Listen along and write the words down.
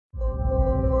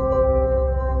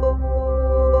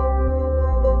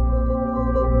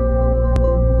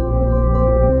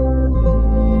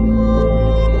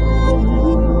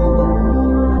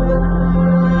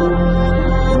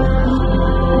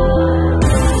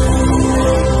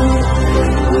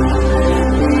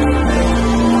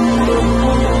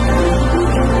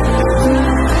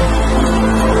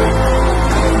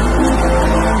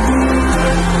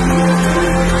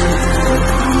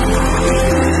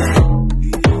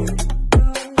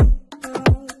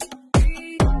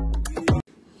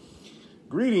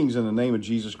in the name of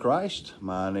Jesus Christ.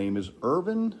 My name is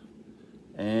Irvin,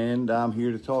 and I'm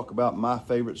here to talk about my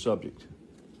favorite subject,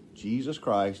 Jesus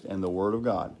Christ and the Word of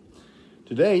God.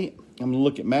 Today, I'm going to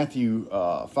look at Matthew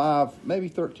 5, maybe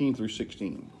 13 through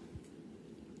 16.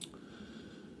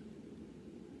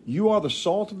 You are the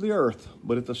salt of the earth,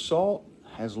 but if the salt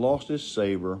has lost its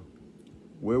savor,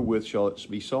 wherewith shall it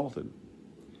be salted?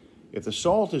 If the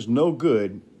salt is no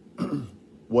good,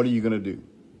 what are you going to do?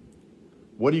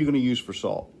 What are you going to use for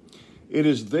salt? It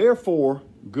is therefore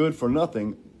good for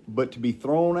nothing but to be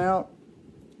thrown out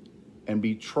and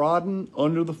be trodden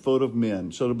under the foot of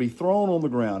men. So to be thrown on the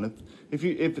ground.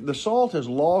 If the salt has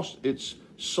lost its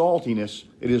saltiness,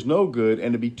 it is no good,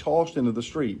 and to be tossed into the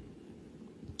street.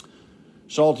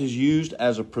 Salt is used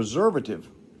as a preservative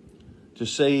to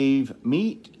save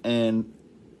meat and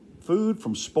food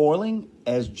from spoiling,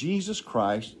 as Jesus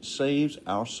Christ saves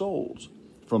our souls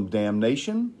from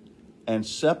damnation and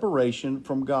separation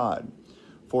from God,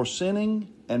 for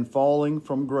sinning and falling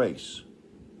from grace.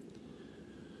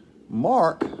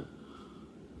 Mark,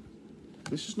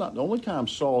 this is not the only time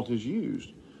salt is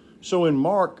used. So in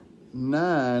Mark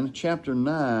 9, chapter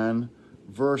 9,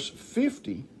 verse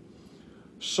 50,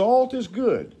 salt is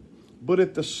good, but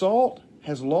if the salt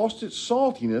has lost its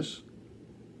saltiness,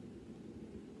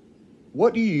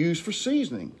 what do you use for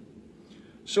seasoning?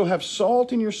 So have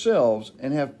salt in yourselves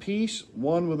and have peace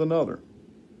one with another.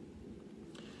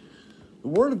 The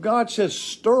Word of God says,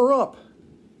 stir up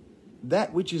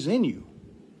that which is in you.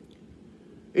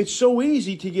 It's so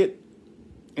easy to get,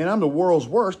 and I'm the world's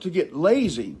worst, to get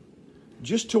lazy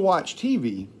just to watch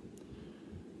TV,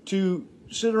 to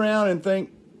sit around and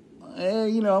think,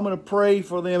 I'm going to pray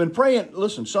for them. And praying,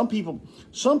 listen, some people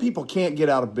can't get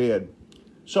out of bed.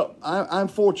 So I'm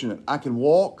fortunate. I can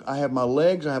walk. I have my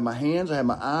legs. I have my hands. I have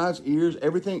my eyes, ears,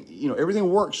 everything. Everything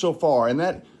works so far.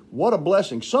 And what a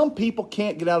blessing. Some people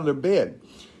can't get out of their bed.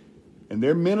 And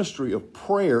their ministry of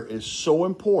prayer is so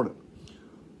important.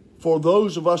 For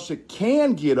those of us that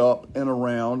can get up and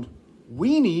around,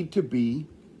 we need to be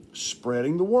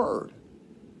spreading the word.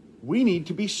 We need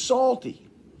to be salty.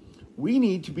 We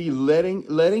need to be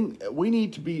we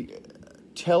need to be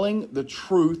telling the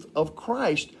truth of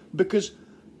Christ, because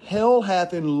hell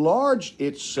hath enlarged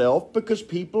itself because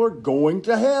people are going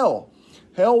to hell.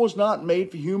 Hell was not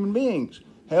made for human beings.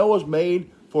 Hell was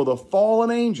made for the fallen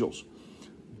angels.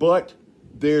 But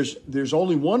there's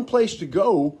only one place to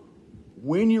go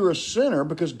when you're a sinner,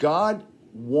 because God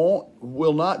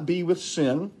will not be with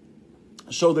sin.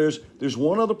 So there's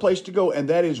one other place to go, and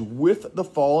that is with the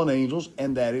fallen angels,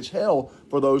 and that is hell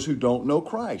for those who don't know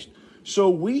Christ. So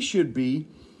we should be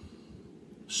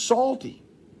salty.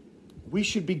 We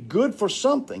should be good for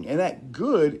something, and that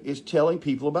good is telling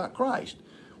people about Christ.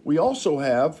 We also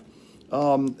have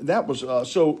that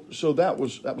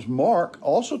was Mark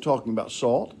also talking about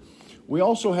salt. We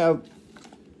also have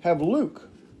Luke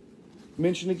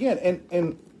mentioned again,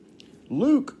 and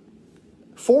Luke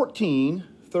 14,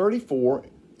 34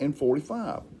 and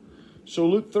 45. So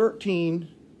Luke 14,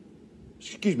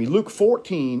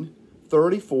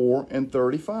 34 and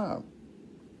 35.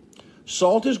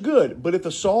 Salt is good, but if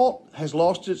the salt has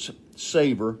lost its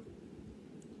savor,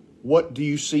 what do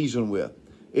you season with?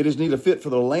 It is neither fit for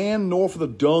the land nor for the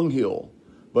dunghill,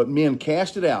 but men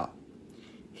cast it out.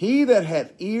 He that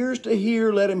hath ears to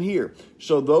hear, let him hear.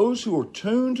 So those who are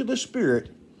tuned to the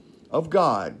Spirit of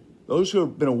God, those who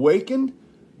have been awakened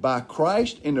by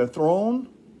Christ in the throne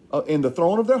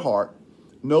of their heart,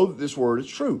 know that this word is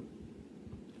true.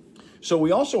 So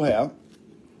we also have,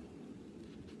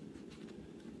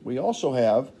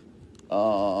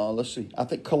 let's see, I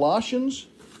think Colossians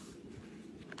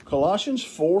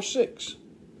 4:6.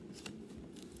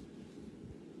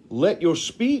 Let your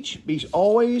speech be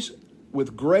always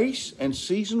with grace and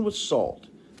seasoned with salt,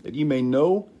 that you may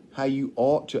know how you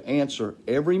ought to answer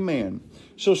every man.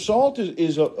 So salt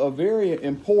is a very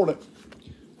important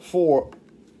for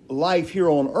life here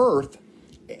on earth,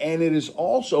 and it is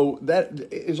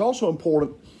also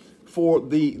important for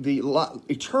the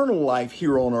eternal life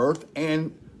here on earth,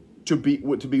 and to be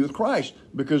with Christ,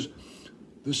 because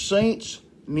the saints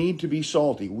need to be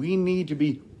salty. We need to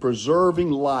be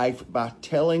preserving life by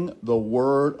telling the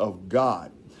Word of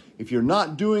God. If you're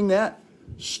not doing that,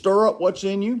 stir up what's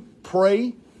in you,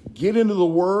 pray, get into the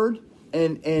Word,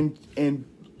 and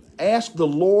ask the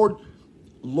Lord,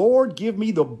 give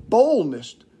me the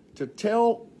boldness to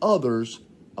tell others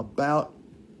about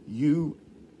you,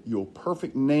 your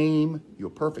perfect name, your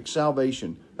perfect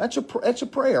salvation. That's a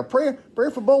prayer. Prayer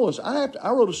for boldness. I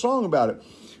wrote a song about it.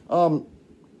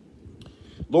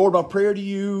 Lord, my prayer to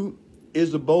you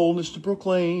is the boldness to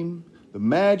proclaim the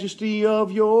majesty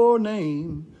of your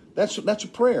name, That's a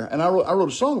prayer. And I wrote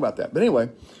a song about that. But anyway,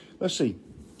 let's see.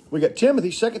 We got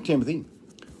Timothy, 2 Timothy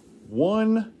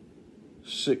 1,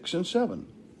 6 and 7.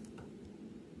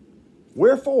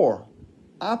 Wherefore,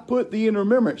 I put thee in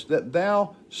remembrance that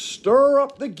thou stir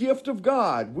up the gift of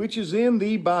God, which is in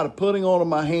thee by the putting on of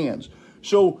my hands.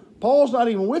 So Paul's not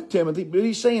even with Timothy, but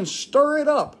he's saying stir it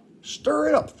up. Stir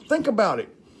it up. Think about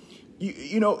it.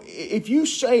 You know, if you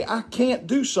say I can't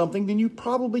do something, then you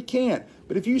probably can't.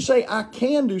 But if you say I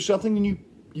can do something, then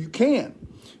you can.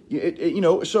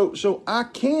 So I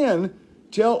can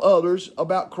tell others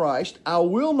about Christ. I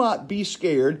will not be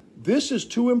scared. This is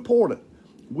too important.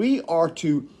 We are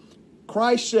to,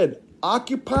 Christ said,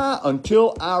 occupy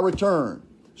until I return.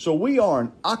 So we are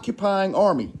an occupying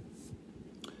army.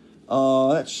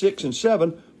 That's 6 and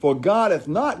 7. For God hath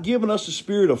not given us a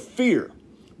spirit of fear,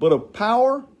 but of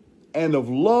power and of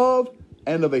love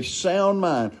and of a sound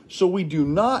mind. So we do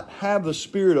not have the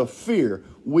spirit of fear.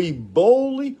 We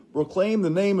boldly proclaim the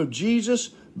name of Jesus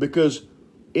because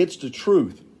it's the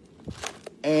truth.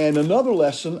 And another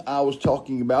lesson I was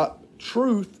talking about,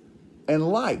 truth and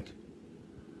light.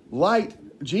 Light,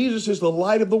 Jesus is the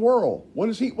light of the world. What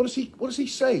does he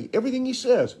say? Everything he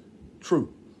says, truth.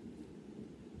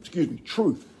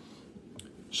 Truth.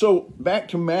 So back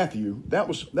to Matthew, that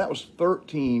was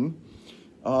 13,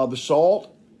 the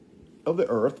salt of the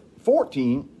earth.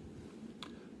 14,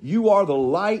 you are the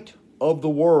light of the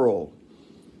world.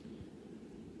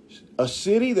 A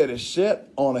city that is set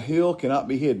on a hill cannot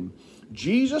be hidden.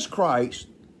 Jesus Christ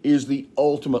is the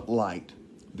ultimate light,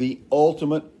 the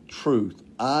ultimate truth.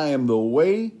 I am the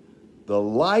way, the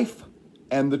life,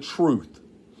 and the truth.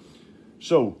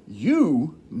 So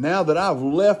you, now that I've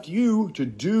left you to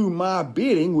do my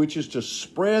bidding, which is to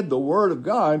spread the word of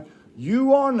God,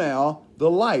 you are now the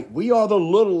light. We are the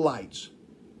little lights.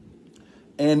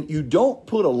 And you don't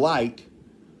put a light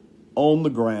on the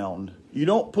ground. You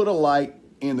don't put a light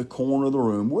in the corner of the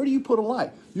room. Where do you put a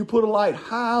light? You put a light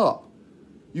high up.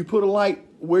 You put a light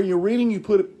where you're reading, you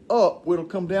put it up where it'll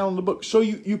come down in the book. So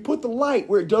you put the light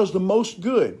where it does the most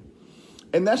good.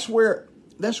 And that's where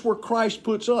Christ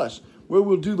puts us, where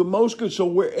we'll do the most good. So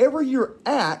wherever you're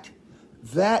at,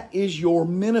 that is your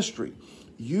ministry.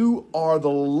 You are the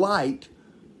light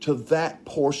to that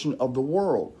portion of the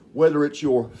world, whether it's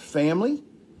your family,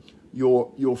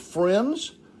 your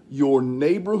friends, your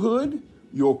neighborhood,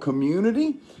 your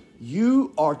community.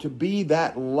 You are to be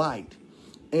that light.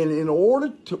 And in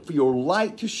order for your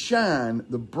light to shine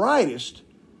the brightest,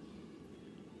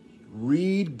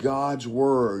 read God's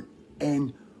word,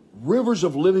 and rivers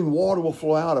of living water will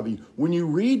flow out of you. When you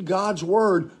read God's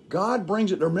word, God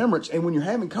brings it to remembrance. And when you're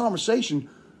having conversation,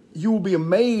 you will be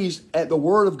amazed at the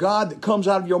word of God that comes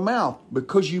out of your mouth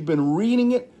because you've been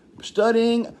reading it,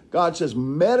 studying. God says,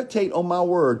 meditate on my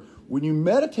word. When you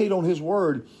meditate on his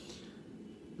word,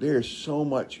 there's so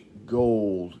much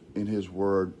gold in his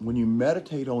word. When you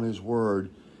meditate on his word,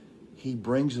 he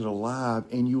brings it alive,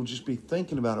 and you'll just be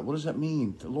thinking about it. What does that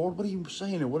mean? Lord, what are you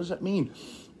saying there? What does that mean?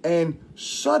 And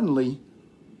suddenly,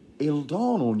 it'll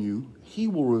dawn on you. He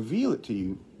will reveal it to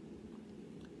you,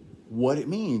 what it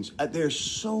means. There's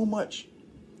so much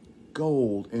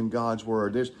gold in God's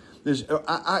word.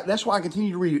 That's why I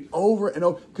continue to read it over and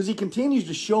over, because he continues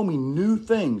to show me new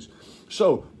things.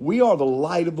 So we are the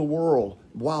light of the world,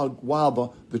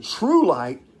 while the true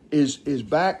light is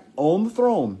back on the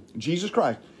throne, Jesus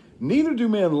Christ. Neither do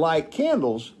men light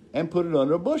candles and put it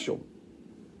under a bushel.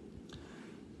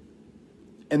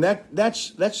 And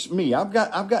that's me. I've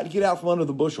got to get out from under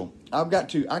the bushel. I got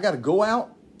to go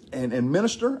out and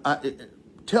minister.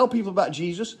 Tell people about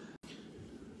Jesus.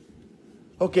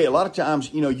 Okay, a lot of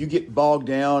times, you get bogged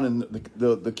down, and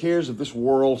the cares of this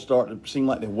world start to seem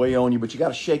like they weigh on you, but you got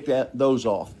to shake those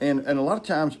off. And a lot of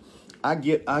times, I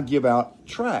give out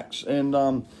tracts,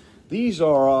 and these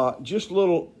are just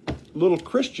little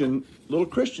Christian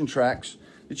tracts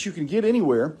that you can get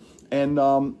anywhere, and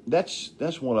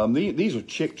that's one of them. These are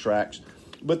chick tracts,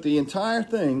 but the entire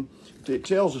thing, it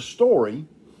tells a story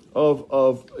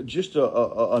of just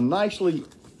nice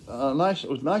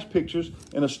pictures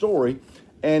and a story,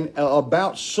 and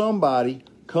about somebody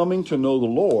coming to know the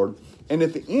Lord. And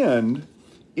at the end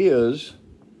is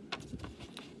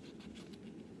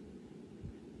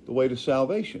the way to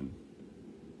salvation.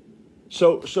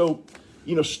 So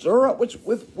stir up what's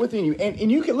within you.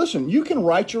 And you can listen, you can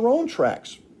write your own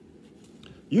tracts.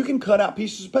 You can cut out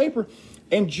pieces of paper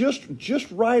and just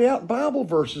write out Bible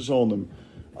verses on them.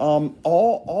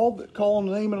 All that call on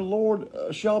the name of the Lord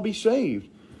shall be saved.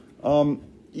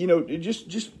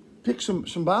 Just pick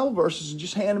some Bible verses and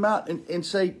just hand them out and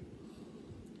say,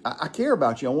 I care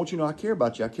about you. I want you to know I care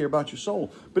about you. I care about your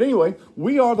soul. But anyway,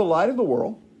 we are the light of the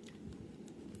world.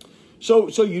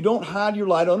 So you don't hide your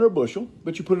light under a bushel,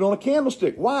 but you put it on a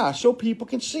candlestick. Why? So people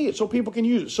can see it, so people can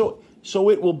use it. So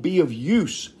it will be of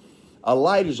use. A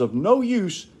light is of no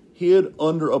use hid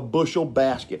under a bushel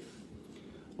basket.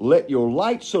 Let your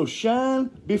light so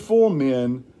shine before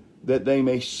men that they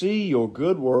may see your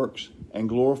good works and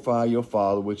glorify your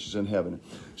Father which is in heaven.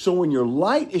 So when your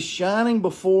light is shining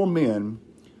before men,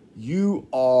 you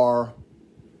are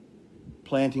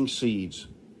planting seeds.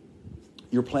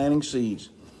 You're planting seeds.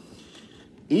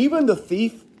 Even the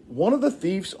thief, one of the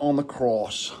thieves on the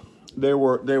cross, there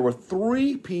were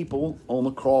 3 people on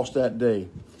the cross that day.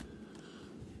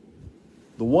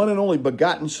 The one and only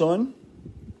begotten Son.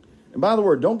 And by the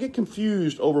way, don't get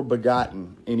confused over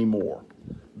begotten anymore.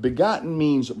 Begotten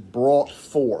means brought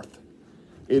forth.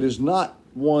 It is not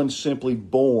one simply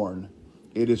born.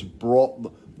 It is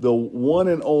brought, the one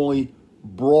and only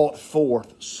brought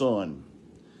forth Son.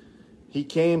 He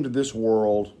came to this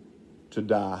world to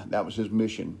die. That was his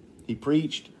mission. He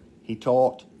preached, he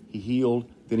taught, he healed,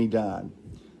 then he died.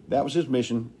 That was his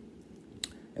mission.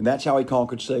 And that's how he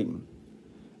conquered Satan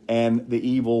and the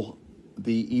evil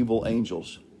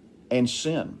angels and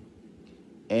sin.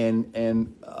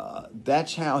 And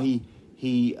that's how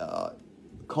he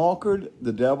conquered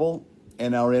the devil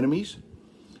and our enemies.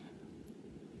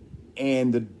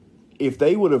 And if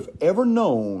they would have ever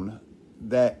known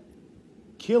that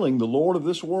killing the Lord of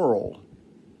this world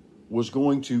was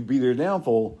going to be their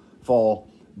downfall,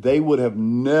 they would have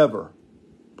never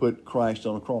put Christ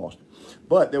on a cross.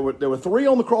 But there were 3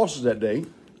 on the crosses that day,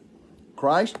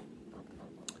 Christ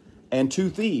and 2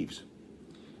 thieves.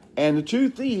 And the 2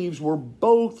 thieves were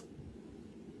both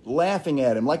laughing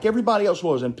at him like everybody else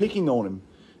was and picking on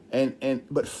him.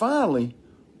 But finally,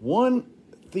 one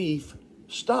thief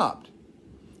stopped.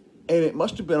 And it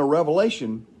must have been a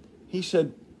revelation. He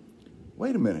said,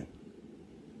 wait a minute.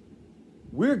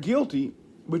 We're guilty,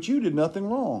 but you did nothing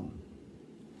wrong.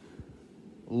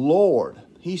 Lord.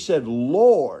 He said,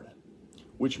 Lord,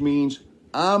 which means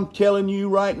I'm telling you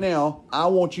right now, I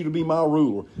want you to be my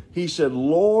ruler. He said,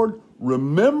 Lord,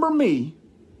 remember me.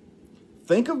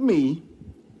 Think of me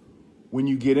when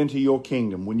you get into your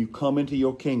kingdom, when you come into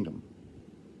your kingdom.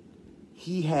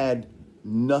 He had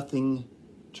nothing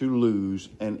to lose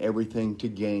and everything to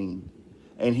gain.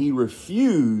 And he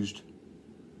refused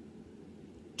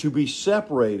to be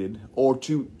separated or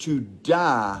to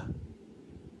die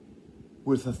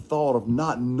with the thought of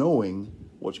not knowing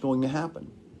what's going to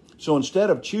happen. So instead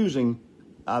of choosing,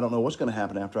 I don't know what's going to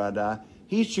happen after I die,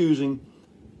 he's choosing,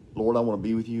 Lord, I want to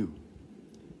be with you.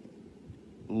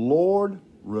 Lord,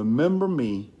 remember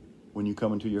me when you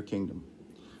come into your kingdom.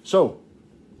 So,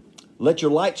 let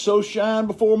your light so shine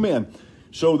before men.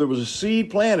 So there was a seed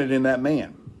planted in that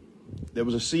man. There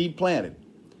was a seed planted.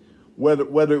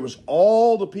 Whether it was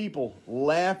all the people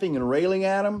laughing and railing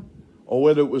at him, or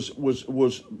whether it was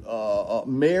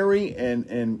Mary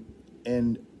and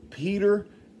Peter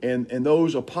and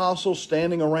those apostles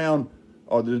standing around,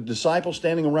 or the disciples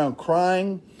standing around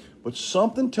crying, but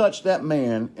something touched that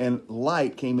man and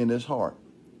light came in his heart.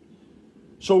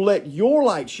 So let your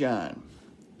light shine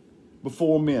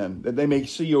before men that they may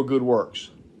see your good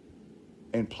works.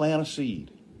 And plant a seed.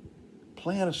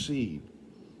 Plant a seed.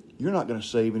 You're not going to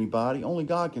save anybody. Only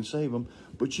God can save them.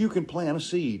 But you can plant a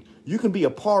seed. You can be a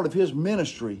part of his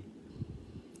ministry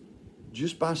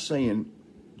just by saying,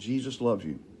 Jesus loves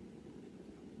you.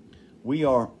 We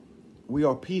are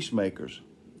peacemakers.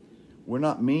 We're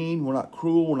not mean. We're not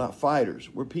cruel. We're not fighters.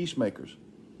 We're peacemakers.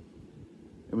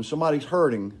 And when somebody's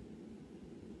hurting,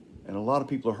 and a lot of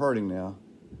people are hurting now,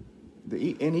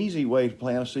 an easy way to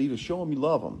plant a seed is show them you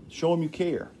love them. Show them you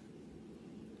care.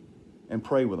 And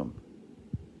pray with them.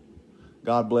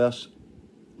 God bless.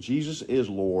 Jesus is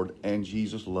Lord, and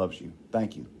Jesus loves you.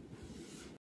 Thank you.